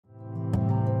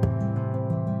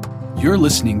You're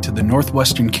listening to the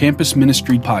Northwestern Campus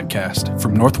Ministry podcast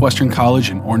from Northwestern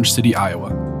College in Orange City, Iowa.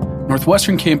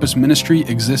 Northwestern Campus Ministry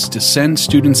exists to send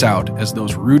students out as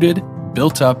those rooted,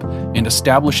 built up, and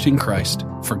established in Christ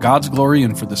for God's glory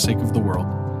and for the sake of the world.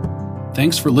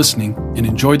 Thanks for listening and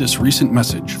enjoy this recent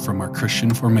message from our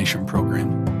Christian Formation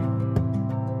program.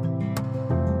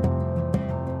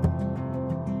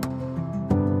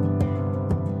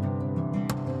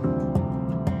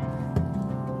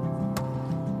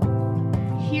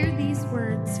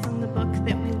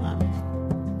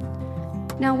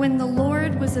 Now when the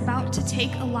Lord was about to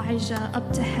take Elijah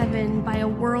up to heaven by a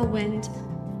whirlwind,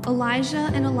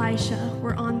 Elijah and Elisha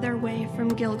were on their way from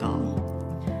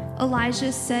Gilgal.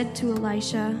 Elijah said to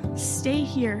Elisha, "Stay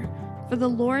here, for the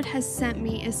Lord has sent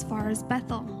me as far as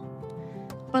Bethel."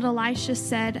 But Elisha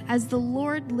said, "As the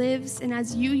Lord lives and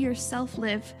as you yourself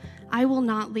live, I will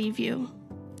not leave you."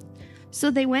 So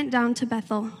they went down to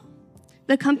Bethel.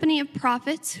 The company of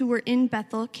prophets who were in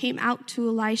Bethel came out to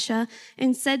Elisha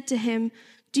and said to him,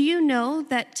 "Do you know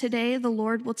that today the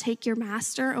Lord will take your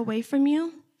master away from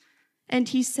you?" And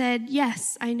he said,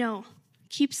 "Yes, I know.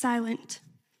 Keep silent."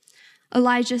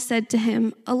 Elijah said to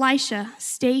him, "Elisha,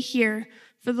 stay here,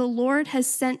 for the Lord has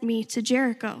sent me to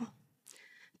Jericho."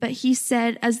 But he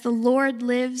said, "As the Lord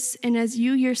lives and as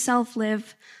you yourself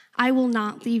live, I will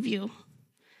not leave you."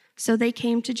 So they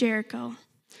came to Jericho.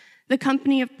 The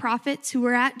company of prophets who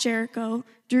were at Jericho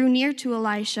drew near to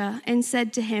Elisha and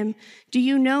said to him, "Do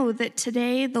you know that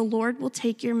today the Lord will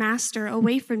take your master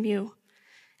away from you?"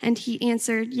 And he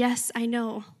answered, "Yes, I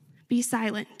know. Be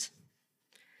silent."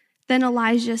 Then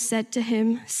Elijah said to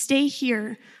him, "Stay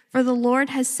here, for the Lord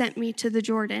has sent me to the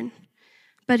Jordan."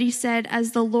 But he said,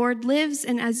 "As the Lord lives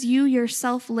and as you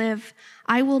yourself live,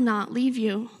 I will not leave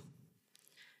you."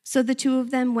 So the two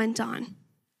of them went on.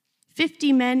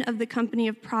 50 men of the company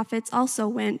of prophets also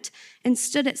went and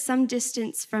stood at some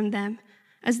distance from them,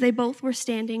 as they both were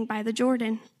standing by the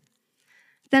Jordan.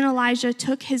 Then Elijah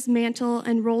took his mantle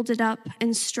and rolled it up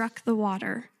and struck the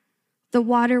water. The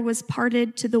water was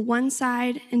parted to the one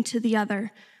side and to the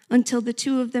other, until the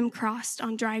two of them crossed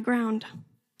on dry ground.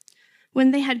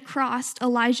 When they had crossed,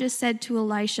 Elijah said to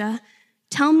Elisha,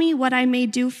 "Tell me what I may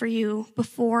do for you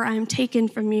before I am taken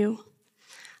from you."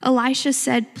 Elisha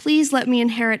said, "Please let me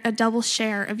inherit a double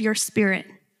share of your spirit."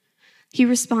 He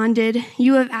responded,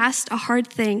 "You have asked a hard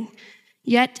thing,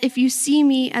 yet if you see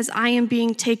me as I am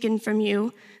being taken from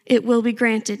you, it will be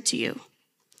granted to you.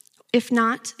 If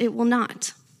not, it will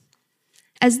not."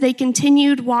 As they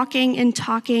continued walking and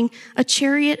talking, a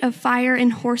chariot of fire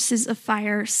and horses of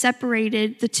fire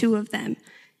separated the two of them,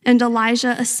 and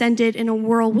Elijah ascended in a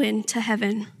whirlwind to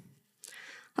heaven.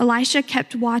 Elisha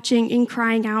kept watching and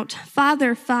crying out,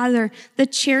 "Father, Father, the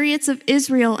chariots of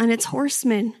Israel and its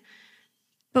horsemen."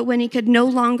 But when he could no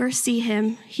longer see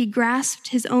him, he grasped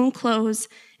his own clothes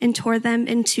and tore them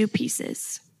in two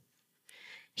pieces.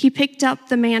 He picked up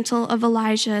the mantle of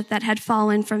Elijah that had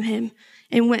fallen from him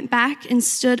and went back and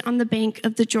stood on the bank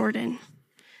of the Jordan.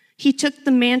 He took the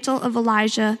mantle of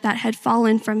Elijah that had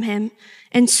fallen from him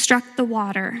and struck the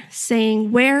water,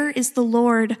 saying, "Where is the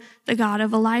Lord, the God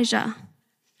of Elijah?"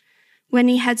 When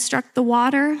he had struck the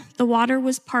water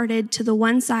was parted to the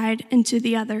one side and to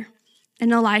the other,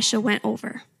 and Elisha went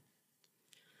over.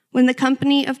 When the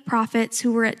company of prophets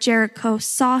who were at Jericho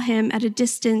saw him at a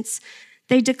distance,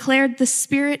 they declared, "The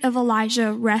spirit of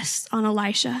Elijah rests on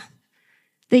Elisha."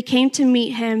 They came to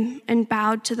meet him and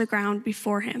bowed to the ground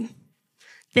before him.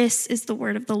 This is the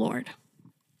word of the Lord.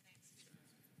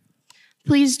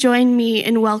 Please join me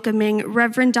in welcoming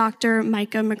Reverend Dr.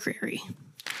 Micah McCreary.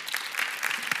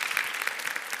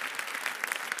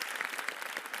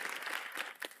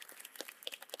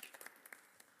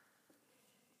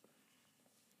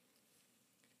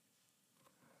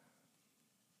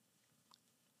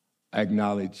 I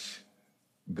acknowledge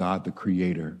God the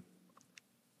Creator,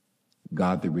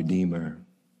 God the Redeemer,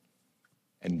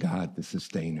 and God the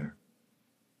Sustainer.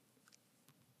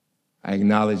 I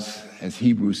acknowledge, as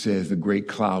Hebrews says, the great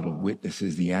cloud of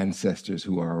witnesses, the ancestors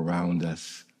who are around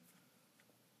us,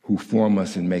 who form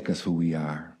us and make us who we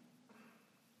are.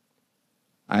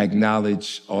 I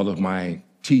acknowledge all of my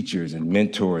teachers and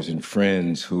mentors and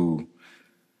friends who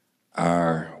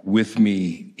are with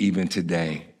me even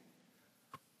today.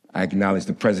 I acknowledge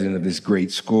the president of this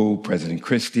great school, President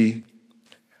Christie.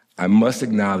 I must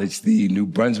acknowledge the New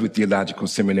Brunswick Theological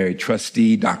Seminary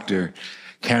trustee, Dr.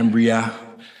 Cambria.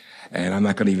 And I'm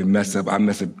not going to even mess up. I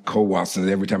mess up co-Watson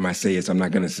every time I say it, so I'm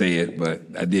not going to say it, but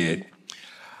I did.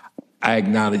 I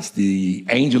acknowledge the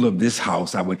angel of this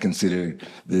house. I would consider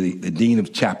the dean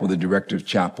of chapel, the director of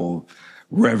chapel,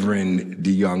 Reverend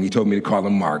DeYoung. He told me to call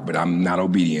him Mark, but I'm not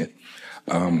obedient.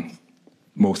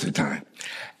 most of the time.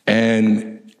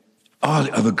 And all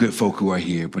the other good folk who are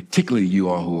here, particularly you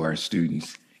all who are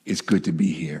students, it's good to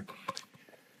be here.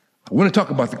 I want to talk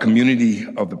about the community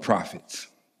of the prophets.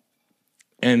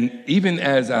 And even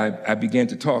as I began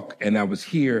to talk and I was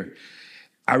here,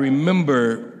 I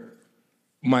remember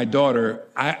my daughter,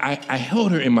 I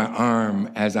held her in my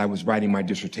arm as I was writing my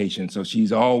dissertation. So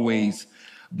she's always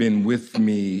been with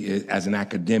me as an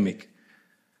academic.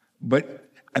 But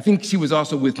I think she was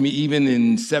also with me even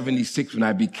in 76 when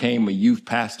I became a youth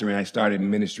pastor and I started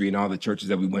ministry in all the churches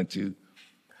that we went to.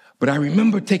 But I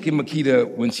remember taking Makita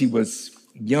when she was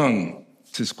young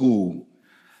to school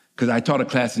because I taught a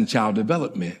class in child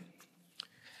development.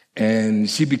 And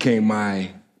she became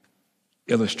my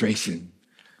illustration.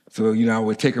 So, I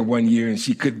would take her one year and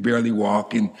she could barely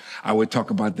walk and I would talk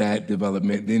about that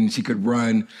development. Then she could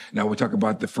run and I would talk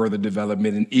about the further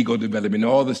development and ego development,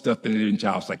 all the stuff that is in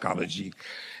child psychology.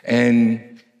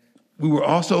 And we were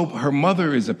also, her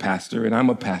mother is a pastor and I'm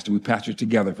a pastor. We pastored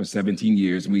together for 17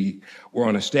 years. We were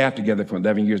on a staff together for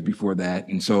 11 years before that.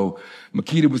 And so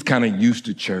Makita was kind of used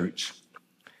to church.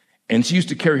 And she used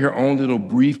to carry her own little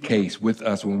briefcase with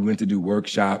us when we went to do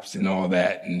workshops and all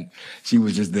that. And she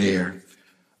was just there.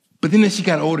 But then as she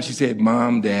got older, she said,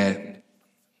 Mom, Dad,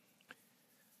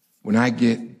 when I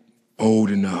get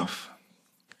old enough,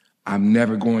 I'm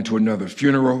never going to another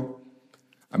funeral.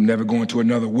 I'm never going to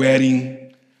another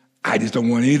wedding. I just don't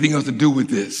want anything else to do with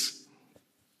this.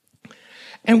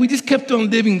 And we just kept on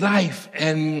living life.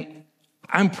 And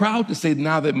I'm proud to say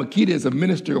now that Makita is a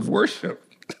minister of worship.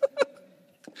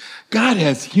 God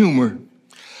has humor,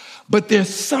 but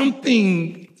there's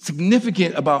something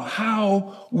significant about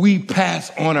how we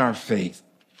pass on our faith.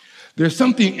 There's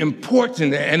something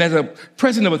important, and as a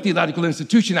president of a theological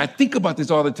institution, I think about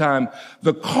this all the time,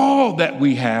 the call that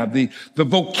we have, the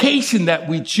vocation that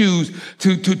we choose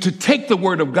to take the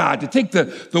word of God, to take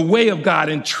the way of God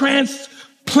and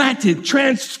transplant it,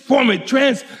 transform it,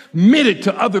 transmit it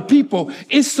to other people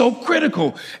is so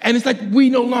critical. And it's like we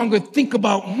no longer think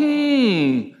about,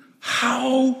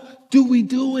 how do we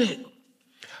do it?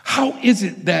 How is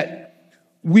it that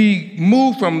we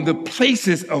move from the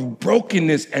places of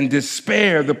brokenness and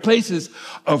despair, the places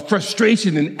of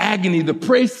frustration and agony, the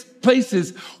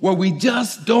places where we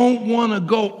just don't want to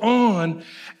go on,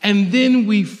 and then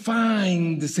we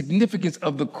find the significance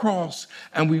of the cross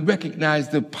and we recognize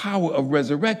the power of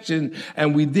resurrection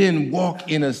and we then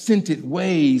walk in ascended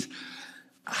ways.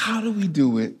 How do we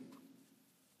do it?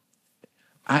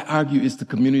 I argue it's the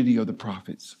community of the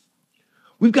prophets.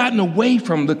 We've gotten away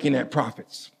from looking at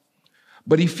prophets.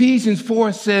 But Ephesians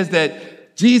 4 says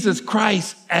that Jesus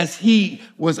Christ, as he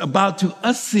was about to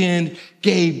ascend,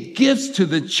 gave gifts to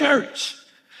the church.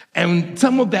 And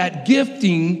some of that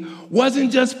gifting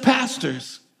wasn't just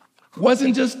pastors,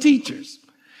 wasn't just teachers.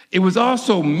 It was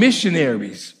also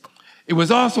missionaries. It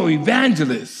was also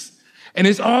evangelists. And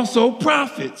it's also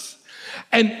prophets.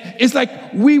 And it's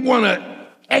like we want to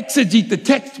exegete the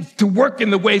text to work in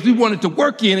the ways we want it to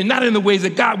work in and not in the ways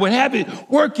that God would have it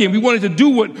work in. We wanted to do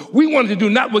what we wanted to do,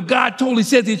 not what God totally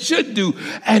says it should do.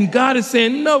 And God is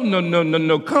saying,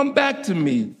 no, come back to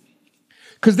me.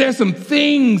 Because there's some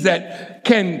things that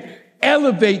can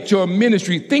elevate your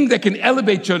ministry, things that can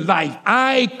elevate your life.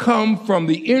 I come from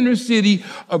the inner city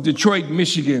of Detroit,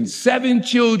 Michigan, 7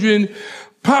 children,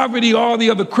 poverty, all the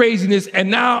other craziness.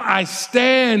 And now I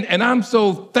stand and I'm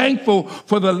so thankful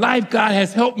for the life God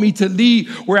has helped me to lead,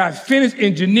 where I finished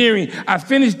engineering. I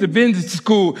finished the business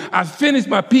school. I finished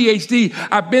my PhD.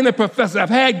 I've been a professor. I've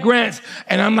had grants.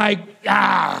 And I'm like,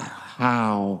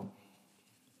 how?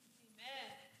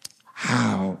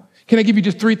 How? Can I give you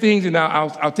just 3 things and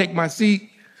I'll take my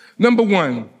seat? Number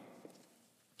 1,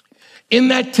 in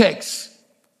that text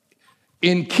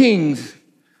in Kings,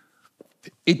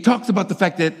 it talks about the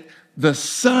fact that the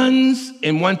sons,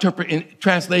 in one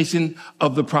translation,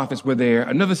 of the prophets were there.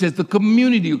 Another says the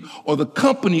community or the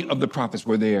company of the prophets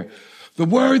were there. The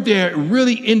word there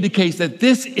really indicates that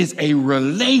this is a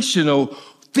relational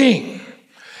thing.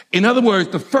 In other words,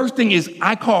 the first thing is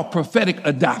I call prophetic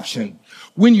adoption.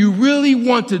 When you really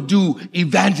want to do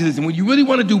evangelism, when you really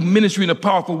want to do ministry in a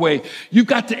powerful way, you've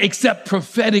got to accept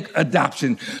prophetic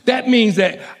adoption. That means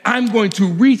that I'm going to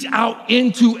reach out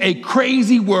into a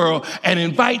crazy world and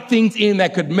invite things in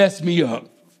that could mess me up.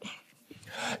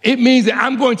 It means that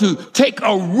I'm going to take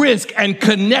a risk and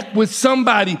connect with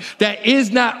somebody that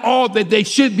is not all that they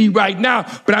should be right now,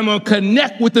 but I'm going to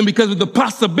connect with them because of the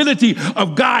possibility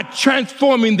of God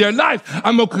transforming their life.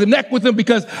 I'm going to connect with them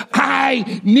because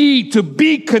I need to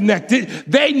be connected.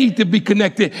 They need to be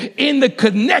connected. In the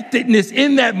connectedness,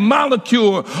 in that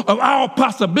molecule of our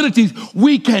possibilities,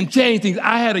 we can change things.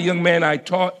 I had a young man I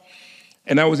taught,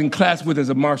 and I was in class with as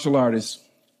a martial artist.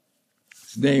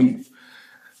 His name,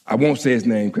 I won't say his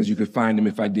name because you could find him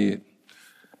if I did.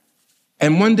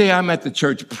 And one day I'm at the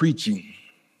church preaching.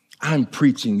 I'm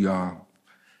preaching, y'all.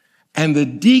 And the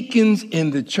deacons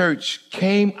in the church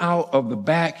came out of the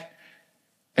back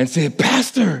and said,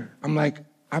 "Pastor." I'm like,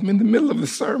 I'm in the middle of the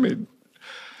sermon.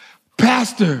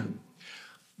 "Pastor,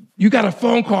 you got a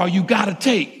phone call you got to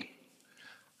take."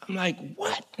 I'm like,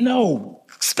 "What? No,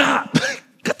 stop.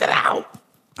 Cut that out.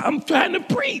 I'm trying to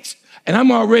preach." And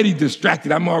I'm already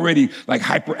distracted. I'm already like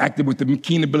hyperactive with the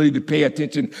keen ability to pay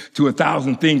attention to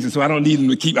 1,000 things. And so I don't need them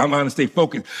to keep, I'm trying to stay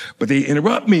focused. But they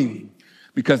interrupt me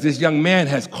because this young man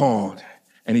has called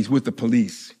and he's with the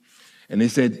police. And they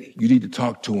said, "You need to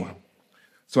talk to him."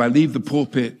 So I leave the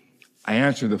pulpit, I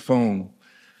answer the phone,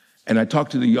 and I talk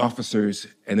to the officers,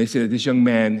 and they said that this young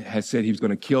man had said he was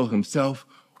going to kill himself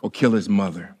or kill his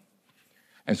mother.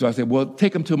 And so I said, "Well,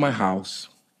 take him to my house,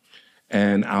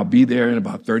 and I'll be there in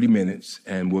about 30 minutes,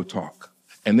 and we'll talk."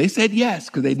 And they said yes,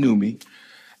 because they knew me.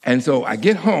 And so I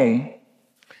get home,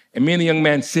 and me and the young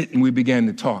man sit, and we began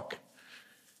to talk.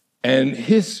 And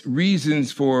his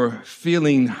reasons for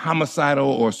feeling homicidal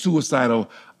or suicidal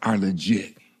are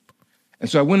legit. And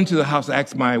so I went into the house, I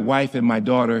asked my wife and my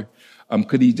daughter,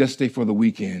 could he just stay for the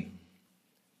weekend?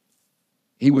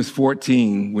 He was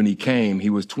 14 when he came. He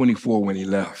was 24 when he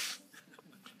left.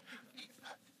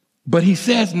 But he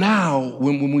says now,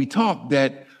 when we talk,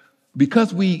 that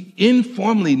because we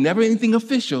informally, never anything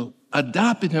official,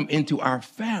 adopted him into our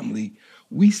family,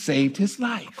 we saved his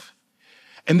life.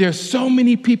 And there's so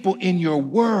many people in your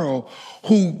world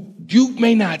who you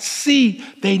may not see,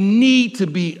 they need to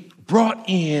be brought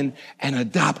in and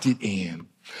adopted in.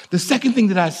 The second thing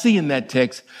that I see in that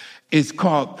text is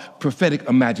called prophetic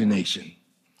imagination.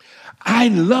 I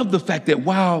love the fact that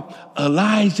while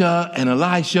Elijah and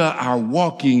Elisha are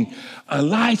walking,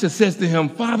 Elijah says to him,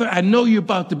 "Father, I know you're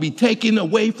about to be taken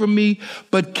away from me,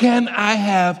 but can I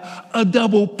have a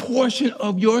double portion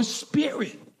of your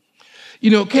spirit?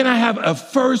 Can I have a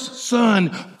first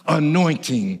son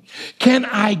anointing? Can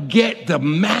I get the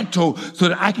mantle so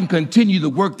that I can continue the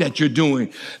work that you're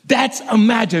doing?" That's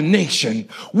imagination.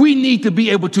 We need to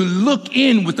be able to look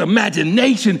in with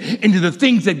imagination into the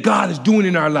things that God is doing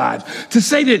in our lives. To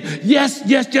say that, yes,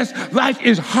 life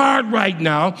is hard right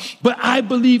now, but I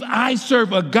believe I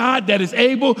serve a God that is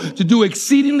able to do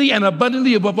exceedingly and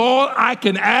abundantly above all I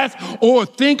can ask or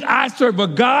think. I serve a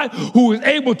God who is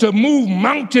able to move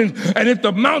mountains, and if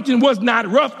the mountain was not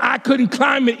rough, I couldn't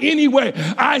climb it anyway.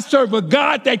 I serve a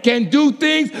God that can do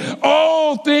things.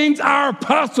 All things are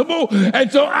possible. And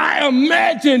so I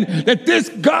imagine that this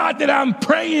God that I'm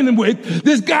praying with,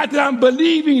 this God that I'm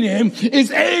believing in,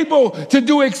 is able to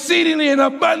do exceedingly and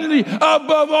abundantly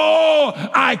above all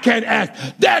I can ask.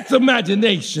 That's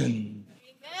imagination.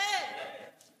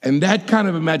 And that kind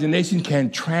of imagination can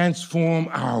transform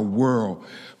our world.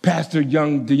 Pastor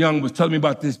DeYoung was telling me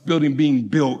about this building being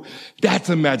built. That's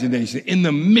imagination. In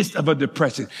the midst of a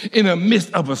depression, in the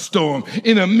midst of a storm,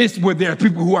 in the midst where there are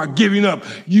people who are giving up,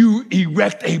 you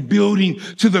erect a building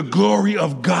to the glory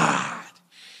of God.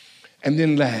 And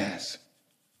then last,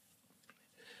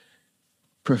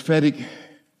 prophetic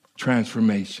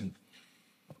transformation.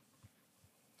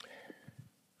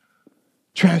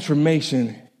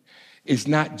 Transformation is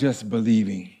not just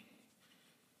believing.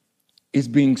 It's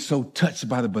being so touched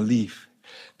by the belief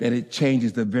that it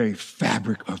changes the very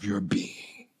fabric of your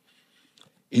being.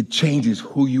 It changes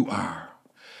who you are.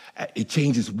 It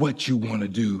changes what you want to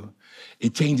do.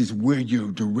 It changes where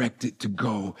you're directed to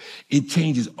go. It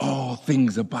changes all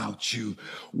things about you.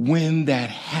 When that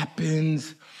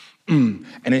happens, and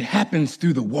it happens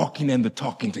through the walking and the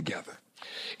talking together.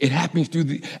 It happens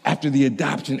after the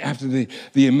adoption, after the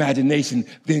imagination,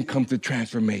 then comes the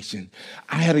transformation.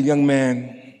 I had a young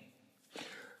man,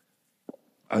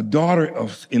 a daughter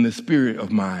in the spirit of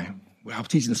mine. I was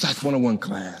teaching the Psych 101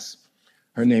 class.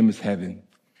 Her name is Heaven.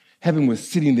 Heaven was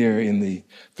sitting there in the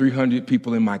 300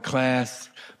 people in my class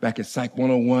back at Psych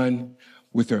 101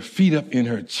 with her feet up in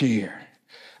her chair,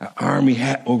 an army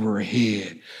hat over her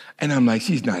head. And I'm like,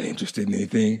 she's not interested in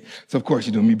anything. So of course,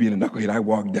 me being a knucklehead, I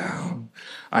walk down.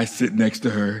 I sit next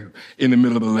to her in the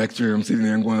middle of a lecture. I'm sitting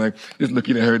there, I'm going like, just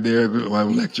looking at her there while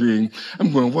I'm lecturing.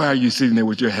 I'm going, why are you sitting there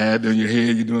with your hat on your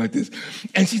head? You're doing like this.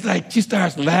 And she's like, she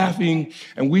starts laughing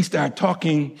and we start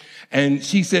talking. And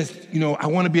she says, I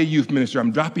want to be a youth minister.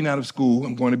 I'm dropping out of school.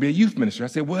 I'm going to be a youth minister. I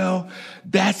said, well,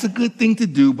 that's a good thing to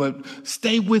do, but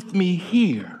stay with me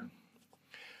here.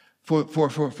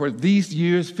 For these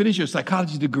years, finish your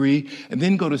psychology degree, and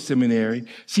then go to seminary.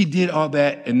 She did all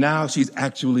that, and now she's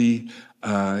actually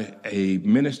a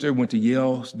minister, went to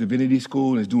Yale Divinity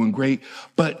School, and is doing great.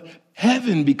 But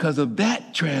heaven, because of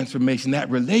that transformation, that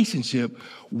relationship,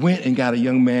 went and got a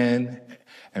young man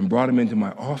and brought him into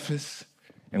my office.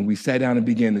 And we sat down and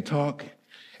began to talk.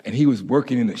 And he was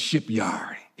working in a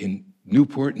shipyard in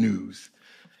Newport News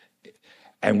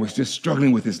and was just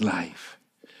struggling with his life.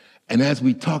 And as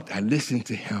we talked, I listened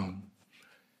to him.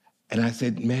 And I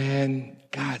said, man,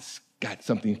 God's got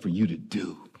something for you to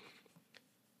do.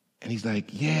 And he's like,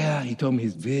 yeah. He told me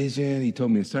his vision. He told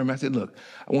me his sermon. I said, look,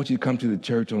 I want you to come to the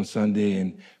church on Sunday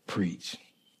and preach.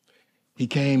 He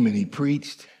came and he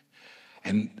preached.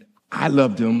 And I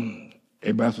loved him.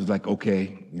 Everybody else was like,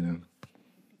 okay, you know.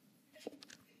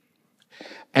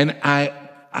 And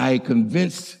I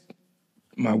convinced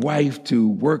my wife to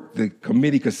work the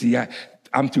committee, because see,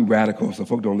 I'm too radical, so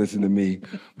folk don't listen to me,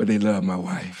 but they love my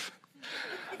wife.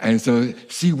 And so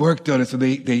she worked on it, so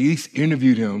they at least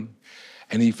interviewed him,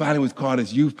 and he finally was called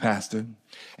as youth pastor.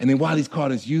 And then while he's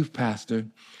called as youth pastor,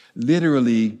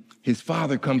 literally his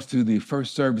father comes to the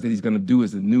first service that he's going to do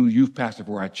as a new youth pastor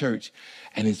for our church.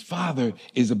 And his father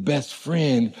is a best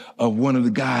friend of one of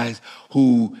the guys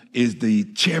who is the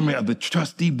chairman of the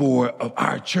trustee board of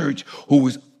our church, who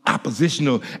was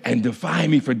oppositional and defying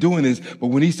me for doing this. But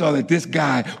when he saw that this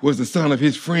guy was the son of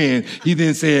his friend, he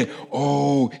then said,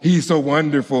 oh, he's so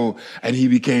wonderful. And he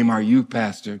became our youth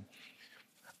pastor.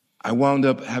 I wound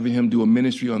up having him do a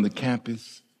ministry on the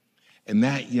campus. And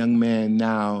that young man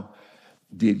now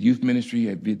did youth ministry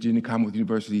at Virginia Commonwealth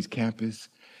University's campus.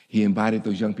 He invited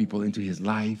those young people into his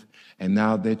life. And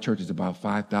now their church is about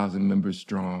 5,000 members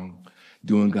strong,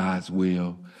 doing God's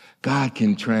will. God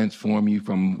can transform you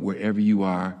from wherever you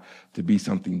are to be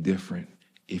something different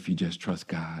if you just trust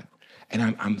God.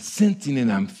 And I'm sensing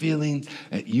and I'm feeling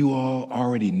that you all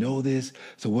already know this.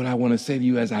 So what I want to say to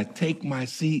you as I take my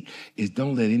seat is,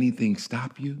 don't let anything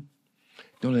stop you.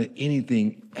 Don't let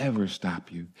anything ever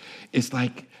stop you. It's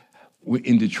like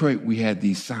in Detroit, we had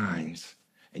these signs,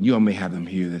 and you all may have them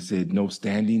here, that said no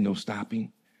standing, no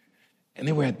stopping. And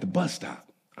they were at the bus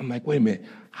stop. I'm like, wait a minute,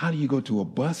 how do you go to a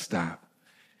bus stop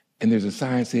and there's a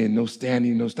sign saying no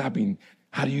standing, no stopping?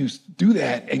 How do you do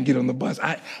that and get on the bus?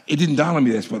 It didn't dawn on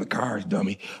me that's for the cars,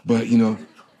 dummy. But, you know,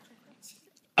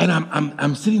 and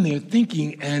I'm sitting there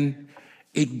thinking, and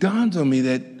it dawns on me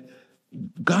that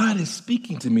God is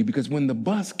speaking to me, because when the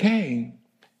bus came,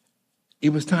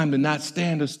 it was time to not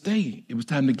stand or stay. It was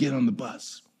time to get on the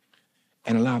bus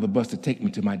and allow the bus to take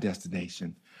me to my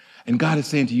destination. And God is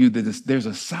saying to you that there's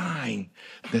a sign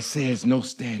that says no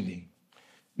standing,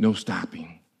 no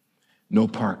stopping, no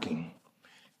parking.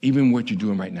 Even what you're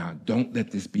doing right now, don't let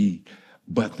this be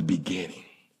but the beginning.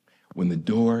 When the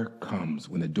door comes,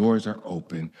 when the doors are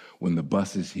open, when the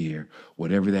bus is here,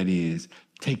 whatever that is,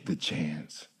 take the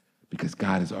chance, because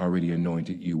God has already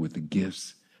anointed you with the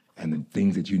gifts and the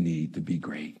things that you need to be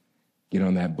great. Get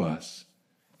on that bus,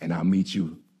 and I'll meet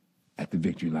you at the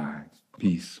victory line.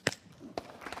 Peace.